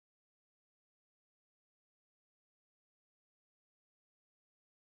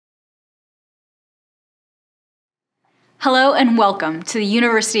Hello and welcome to the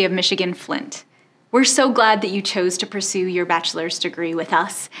University of Michigan-Flint. We're so glad that you chose to pursue your bachelor's degree with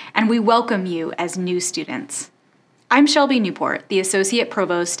us, and we welcome you as new students. I'm Shelby Newport, the Associate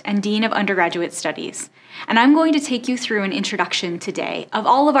Provost and Dean of Undergraduate Studies, and I'm going to take you through an introduction today of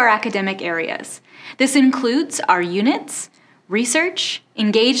all of our academic areas. This includes our units, research,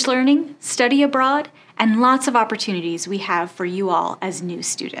 engaged learning, study abroad, and lots of opportunities we have for you all as new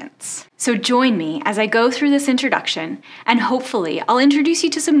students. So join me as I go through this introduction, and hopefully I'll introduce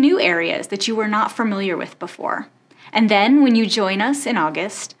you to some new areas that you were not familiar with before. And then when you join us in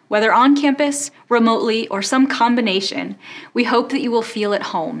August, whether on campus, remotely, or some combination, we hope that you will feel at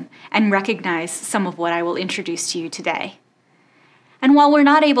home and recognize some of what I will introduce to you today. And while we're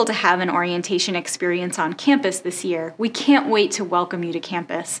not able to have an orientation experience on campus this year, we can't wait to welcome you to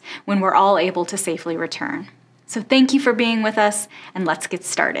campus when we're all able to safely return. So thank you for being with us, and let's get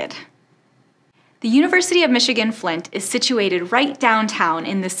started. The University of Michigan-Flint is situated right downtown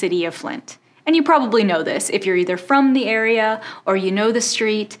in the city of Flint. And you probably know this if you're either from the area, or you know the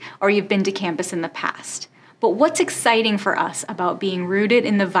street, or you've been to campus in the past. But what's exciting for us about being rooted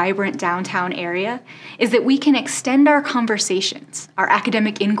in the vibrant downtown area is that we can extend our conversations, our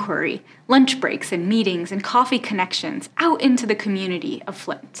academic inquiry, lunch breaks and meetings and coffee connections out into the community of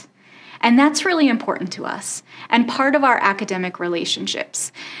Flint. And that's really important to us and part of our academic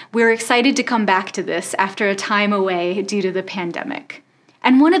relationships. We're excited to come back to this after a time away due to the pandemic.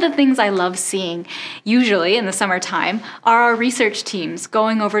 And one of the things I love seeing, usually in the summertime, are our research teams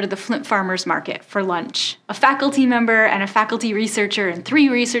going over to the Flint Farmers Market for lunch. A faculty member and a faculty researcher and 3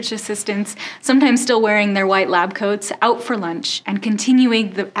 research assistants, sometimes still wearing their white lab coats, out for lunch and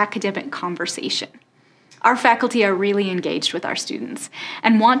continuing the academic conversation. Our faculty are really engaged with our students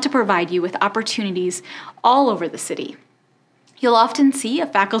and want to provide you with opportunities all over the city. You'll often see a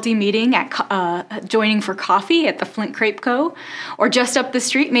faculty meeting at joining for coffee at the Flint Crepe Co., or just up the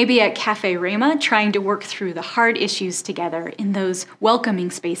street, maybe at Cafe Rama, trying to work through the hard issues together in those welcoming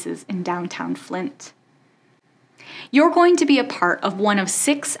spaces in downtown Flint. You're going to be a part of one of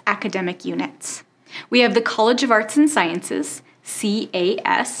 6 academic units. We have the College of Arts and Sciences,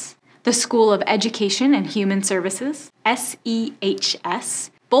 CAS, the School of Education and Human Services,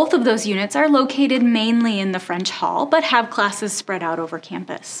 SEHS. Both of those units are located mainly in the French Hall, but have classes spread out over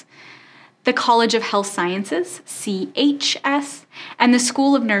campus. The College of Health Sciences, CHS, and the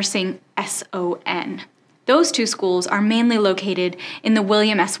School of Nursing, SON. Those 2 schools are mainly located in the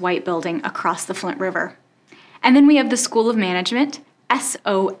William S. White building across the Flint River. And then we have the School of Management,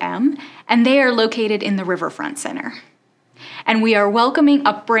 SOM, and they are located in the Riverfront Center. And we are welcoming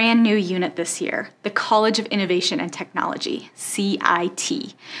a brand new unit this year, the College of Innovation and Technology,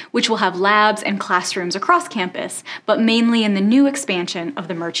 CIT, which will have labs and classrooms across campus, but mainly in the new expansion of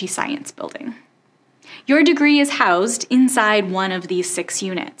the Murchie Science Building. Your degree is housed inside one of these 6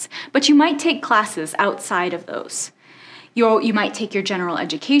 units, but you might take classes outside of those. You might take your general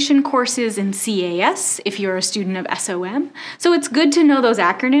education courses in CAS if you're a student of SOM, so it's good to know those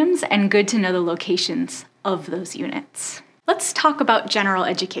acronyms and good to know the locations of those units. Let's talk about general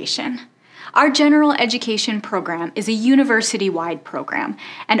education. Our general education program is a university-wide program,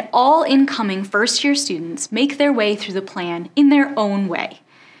 and all incoming first-year students make their way through the plan in their own way.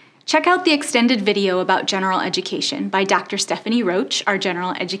 Check out the extended video about general education by Dr. Stephanie Roach, our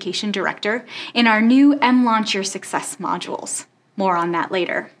General Education Director, in our new Launch Your Success modules. More on that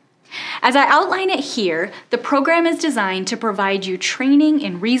later. As I outline it here, the program is designed to provide you training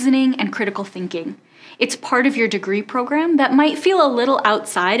in reasoning and critical thinking. It's part of your degree program that might feel a little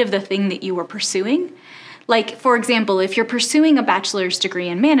outside of the thing that you were pursuing. Like, for example, if you're pursuing a bachelor's degree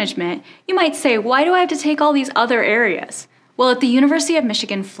in management, you might say, why do I have to take all these other areas? Well, at the University of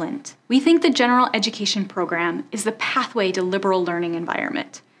Michigan-Flint, we think the general education program is the pathway to liberal learning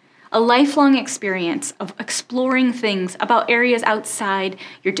environment, a lifelong experience of exploring things about areas outside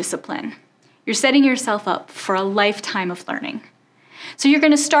your discipline. You're setting yourself up for a lifetime of learning. So you're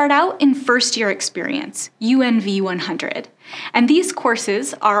going to start out in first-year experience, UNV 100. And these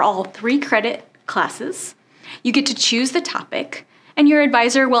courses are all 3-credit classes. You get to choose the topic, and your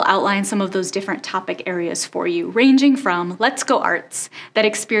advisor will outline some of those different topic areas for you, ranging from Let's Go Arts, that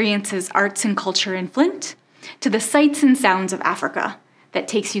experiences arts and culture in Flint, to the Sights and Sounds of Africa, that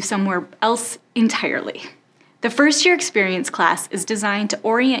takes you somewhere else entirely. The first-year experience class is designed to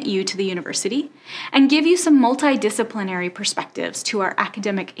orient you to the university and give you some multidisciplinary perspectives to our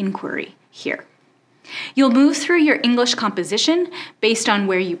academic inquiry here. You'll move through your English composition based on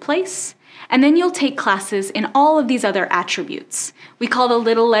where you place, and then you'll take classes in all of these other attributes. We call the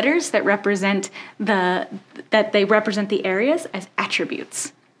little letters that represent the areas as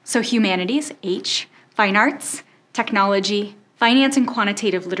attributes. So humanities, H, fine arts, technology, finance and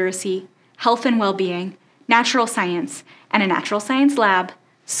quantitative literacy, health and well-being, natural science, and a natural science lab,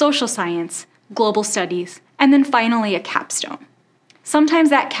 social science, global studies, and then finally a capstone. Sometimes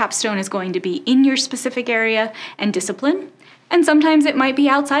that capstone is going to be in your specific area and discipline, and sometimes it might be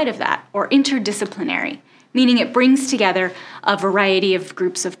outside of that or interdisciplinary, meaning it brings together a variety of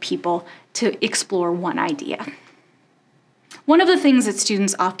groups of people to explore one idea. One of the things that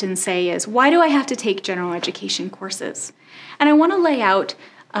students often say is, why do I have to take general education courses? And I want to lay out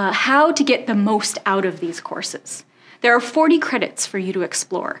how to get the most out of these courses. There are 40 credits for you to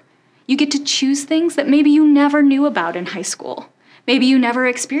explore. You get to choose things that maybe you never knew about in high school. Maybe you never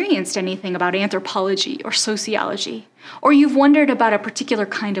experienced anything about anthropology or sociology, or you've wondered about a particular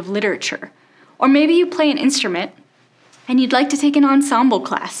kind of literature, or maybe you play an instrument and you'd like to take an ensemble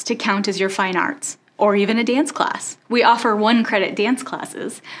class to count as your fine arts, or even a dance class. We offer 1-credit dance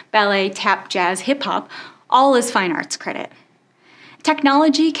classes, ballet, tap, jazz, hip hop, all as fine arts credit.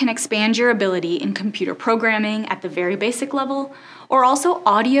 Technology can expand your ability in computer programming at the very basic level, or also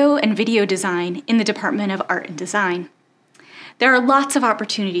audio and video design in the Department of Art and Design. There are lots of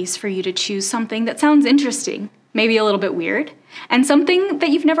opportunities for you to choose something that sounds interesting, maybe a little bit weird, and something that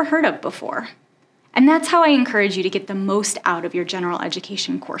you've never heard of before. And that's how I encourage you to get the most out of your general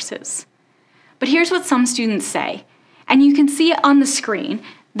education courses. But here's what some students say, and you can see it on the screen,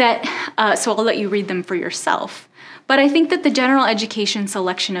 that, so I'll let you read them for yourself. But I think that the general education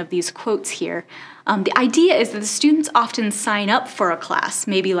selection of these quotes here, the idea is that the students often sign up for a class,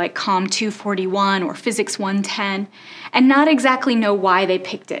 maybe like Comm 241 or Physics 110, and not exactly know why they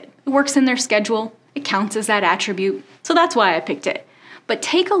picked it. It works in their schedule, it counts as that attribute, so that's why I picked it. But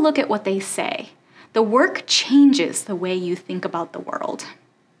take a look at what they say. The work changes the way you think about the world.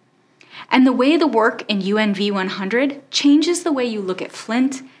 And the way the work in UNV 100 changes the way you look at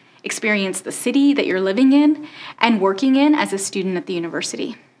Flint, experience the city that you're living in, and working in as a student at the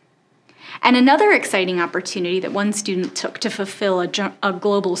university. And another exciting opportunity that one student took to fulfill a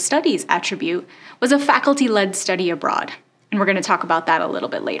global studies attribute was a faculty-led study abroad. And we're going to talk about that a little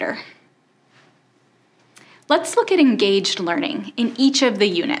bit later. Let's look at engaged learning in each of the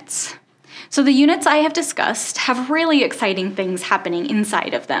units. So the units I have discussed have really exciting things happening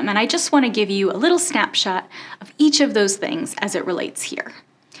inside of them, and I just want to give you a little snapshot of each of those things as it relates here.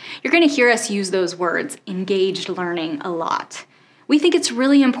 You're going to hear us use those words, engaged learning, a lot. We think it's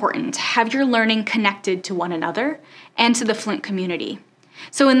really important to have your learning connected to one another and to the Flint community.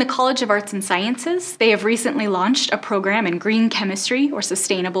 So in the College of Arts and Sciences, they have recently launched a program in green chemistry or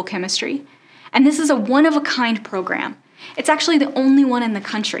sustainable chemistry, and this is a one-of-a-kind program. It's actually the only one in the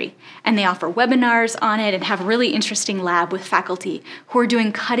country, and they offer webinars on it and have a really interesting lab with faculty who are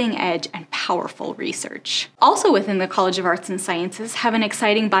doing cutting-edge and powerful research. Also within the College of Arts and Sciences have an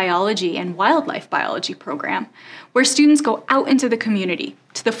exciting biology and wildlife biology program where students go out into the community,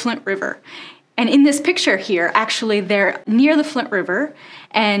 to the Flint River. And in this picture here, actually they're near the Flint River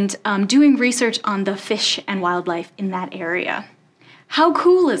and doing research on the fish and wildlife in that area. How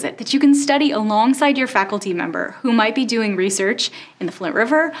cool is it that you can study alongside your faculty member who might be doing research in the Flint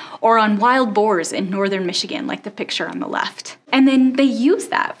River or on wild boars in northern Michigan, like the picture on the left? And then they use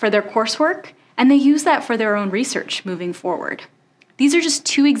that for their coursework, and they use that for their own research moving forward. These are just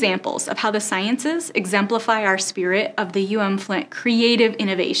 2 examples of how the sciences exemplify our spirit of the Flint creative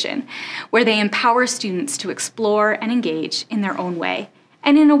innovation, where they empower students to explore and engage in their own way,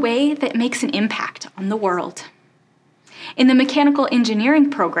 and in a way that makes an impact on the world. In the mechanical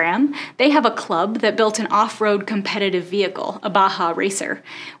engineering program, they have a club that built an off-road competitive vehicle, a Baja Racer,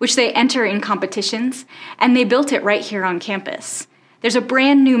 which they enter in competitions, and they built it right here on campus. There's a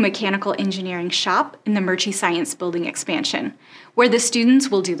brand new mechanical engineering shop in the Murchie Science Building expansion, where the students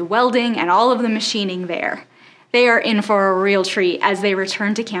will do the welding and all of the machining there. They are in for a real treat as they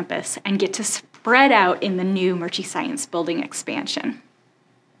return to campus and get to spread out in the new Murchie Science Building expansion.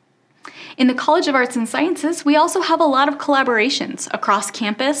 In the College of Arts and Sciences, we also have a lot of collaborations across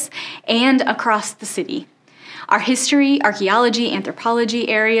campus and across the city. Our history, archaeology, anthropology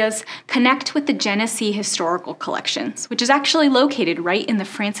areas connect with the Genesee Historical Collections, which is actually located right in the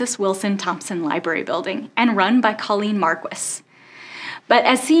Francis Wilson Thompson Library Building and run by Colleen Marquis. But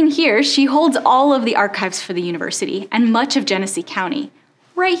as seen here, she holds all of the archives for the university and much of Genesee County,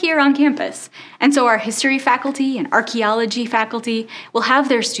 right here on campus. And so our history faculty and archaeology faculty will have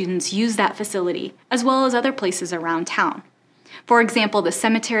their students use that facility, as well as other places around town. For example, the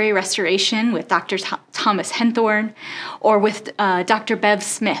cemetery restoration with Dr. Thomas Henthorne, or with Dr. Bev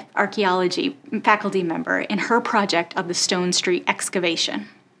Smith, archaeology faculty member, in her project of the Stone Street excavation.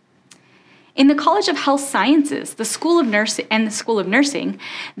 In the College of Health Sciences, the School of Nursing,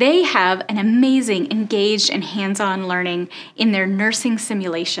 they have an amazing engaged and hands-on learning in their nursing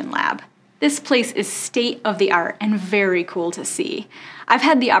simulation lab. This place is state-of-the-art and very cool to see. I've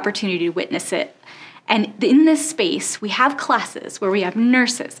had the opportunity to witness it. And in this space, we have classes where we have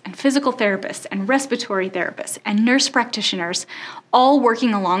nurses and physical therapists and respiratory therapists and nurse practitioners all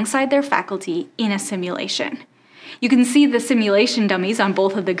working alongside their faculty in a simulation. You can see the simulation dummies on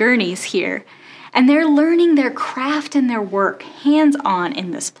both of the gurneys here, and they're learning their craft and their work hands-on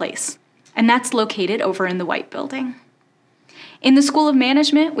in this place. And that's located over in the White Building. In the School of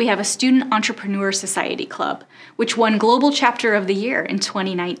Management, we have a Student Entrepreneur Society Club, which won Global Chapter of the Year in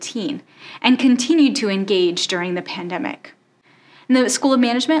 2019 and continued to engage during the pandemic. And the School of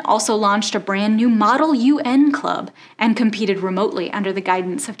Management also launched a brand new Model UN Club and competed remotely under the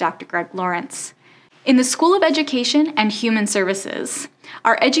guidance of Dr. Greg Lawrence. In the School of Education and Human Services,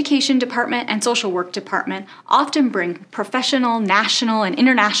 our Education Department and Social Work Department often bring professional, national, and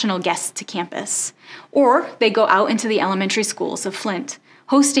international guests to campus, or they go out into the elementary schools of Flint,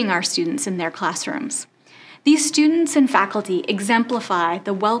 hosting our students in their classrooms. These students and faculty exemplify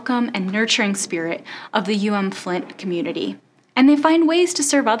the welcome and nurturing spirit of the Flint community, and they find ways to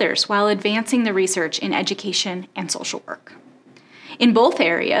serve others while advancing the research in education and social work. In both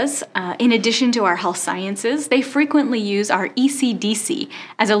areas, in addition to our health sciences, they frequently use our ECDC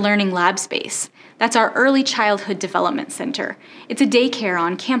as a learning lab space. That's our Early Childhood Development Center. It's a daycare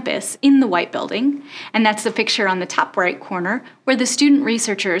on campus in the White Building, and that's the picture on the top right corner where the student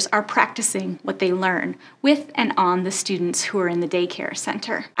researchers are practicing what they learn with and on the students who are in the daycare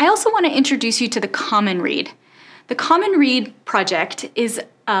center. I also want to introduce you to the Common Read. The Common Read project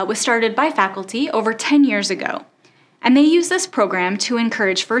was started by faculty over 10 years ago. And they use this program to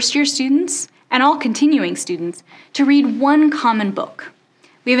encourage first-year students and all continuing students to read one common book.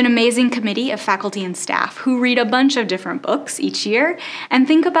 We have an amazing committee of faculty and staff who read a bunch of different books each year and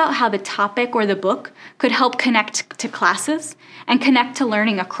think about how the topic or the book could help connect to classes and connect to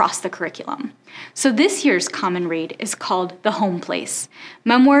learning across the curriculum. So this year's Common Read is called The Home Place,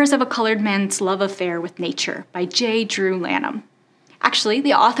 Memoirs of a Colored Man's Love Affair with Nature by J. Drew Lanham. Actually,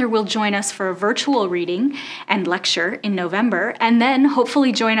 the author will join us for a virtual reading and lecture in November, and then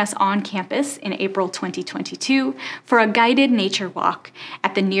hopefully join us on campus in April 2022 for a guided nature walk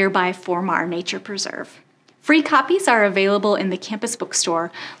at the nearby Formar Nature Preserve. Free copies are available in the campus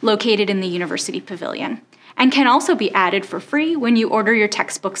bookstore located in the University Pavilion, and can also be added for free when you order your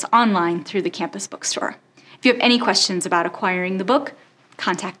textbooks online through the campus bookstore. If you have any questions about acquiring the book,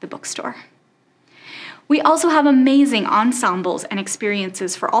 contact the bookstore. We also have amazing ensembles and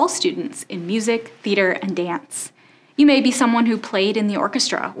experiences for all students in music, theater, and dance. You may be someone who played in the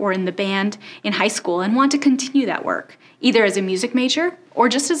orchestra or in the band in high school and want to continue that work, either as a music major or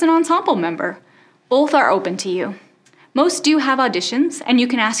just as an ensemble member. Both are open to you. Most do have auditions, and you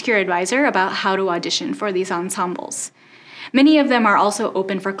can ask your advisor about how to audition for these ensembles. Many of them are also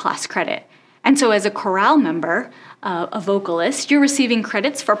open for class credit, and so as a chorale member, a vocalist, you're receiving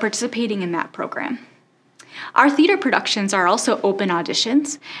credits for participating in that program. Our theater productions are also open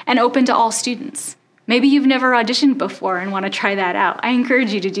auditions and open to all students. Maybe you've never auditioned before and want to try that out. I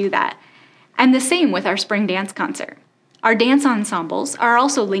encourage you to do that. And the same with our spring dance concert. Our dance ensembles are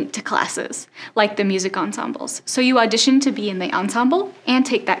also linked to classes, like the music ensembles, so you audition to be in the ensemble and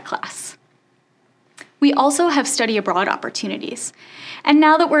take that class. We also have study abroad opportunities. And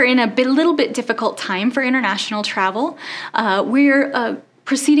now that we're in a little bit difficult time for international travel, we're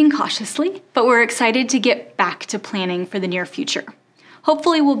proceeding cautiously, but we're excited to get back to planning for the near future.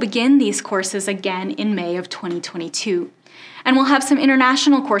 Hopefully we'll begin these courses again in May of 2022, and we'll have some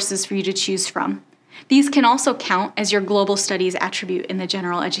international courses for you to choose from. These can also count as your global studies attribute in the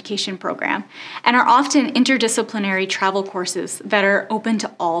general education program, and are often interdisciplinary travel courses that are open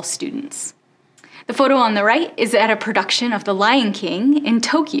to all students. The photo on the right is at a production of The Lion King in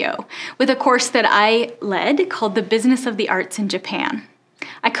Tokyo, with a course that I led called The Business of the Arts in Japan.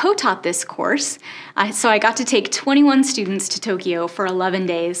 I co-taught this course, so I got to take 21 students to Tokyo for 11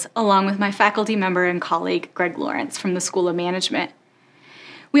 days, along with my faculty member and colleague, Greg Lawrence from the School of Management.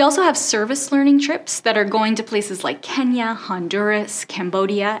 We also have service learning trips that are going to places like Kenya, Honduras,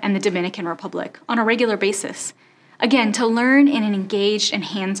 Cambodia, and the Dominican Republic on a regular basis. Again, to learn in an engaged and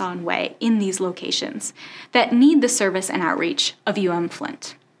hands-on way in these locations that need the service and outreach of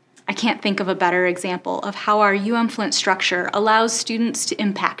Flint. I can't think of a better example of how our Flint structure allows students to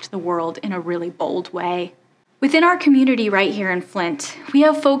impact the world in a really bold way. Within our community right here in Flint, we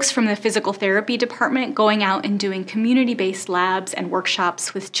have folks from the physical therapy department going out and doing community-based labs and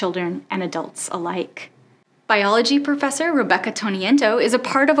workshops with children and adults alike. Biology professor Rebecca Toniento is a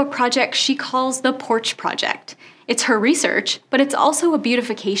part of a project she calls the Porch Project. It's her research, but it's also a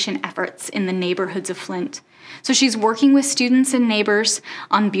beautification efforts in the neighborhoods of Flint. So she's working with students and neighbors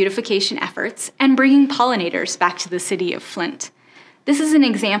on beautification efforts and bringing pollinators back to the city of Flint. This is an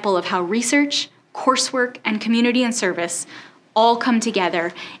example of how research, coursework, and community and service all come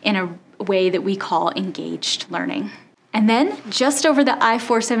together in a way that we call engaged learning. And then, just over the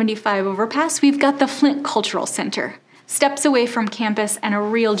I-475 overpass, we've got the Flint Cultural Center, steps away from campus and a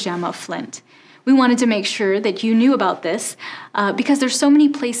real gem of Flint. We wanted to make sure that you knew about this because there's so many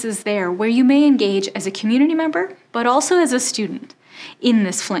places there where you may engage as a community member, but also as a student in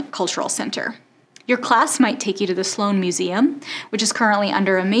this Flint Cultural Center. Your class might take you to the Sloan Museum, which is currently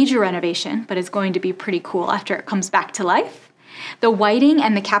under a major renovation, but is going to be pretty cool after it comes back to life. The Whiting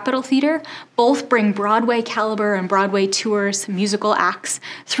and the Capitol Theater both bring Broadway caliber and Broadway tours, musical acts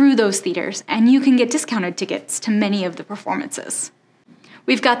through those theaters, and you can get discounted tickets to many of the performances.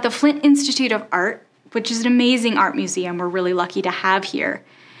 We've got the Flint Institute of Art, which is an amazing art museum we're really lucky to have here.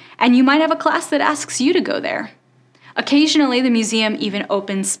 And you might have a class that asks you to go there. Occasionally, the museum even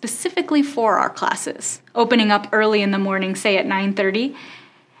opens specifically for our classes, opening up early in the morning, say at 9:30,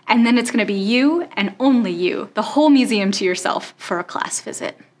 and then it's going to be you and only you, the whole museum to yourself, for a class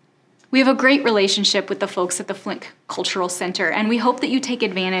visit. We have a great relationship with the folks at the Flint Cultural Center, and we hope that you take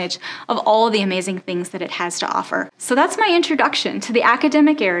advantage of all the amazing things that it has to offer. So that's my introduction to the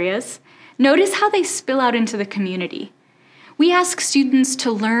academic areas. Notice how they spill out into the community. We ask students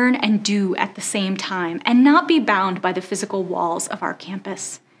to learn and do at the same time and not be bound by the physical walls of our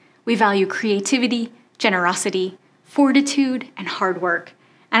campus. We value creativity, generosity, fortitude, and hard work,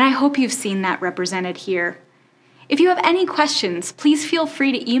 and I hope you've seen that represented here. If you have any questions, please feel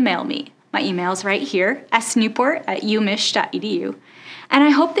free to email me. My email is right here, snewport@umich.edu. And I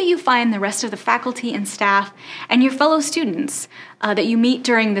hope that you find the rest of the faculty and staff and your fellow students that you meet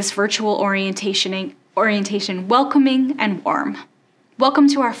during this virtual orientation welcoming and warm. Welcome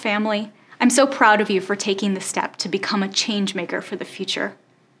to our family. I'm so proud of you for taking the step to become a change maker for the future.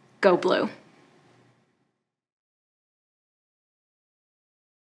 Go Blue.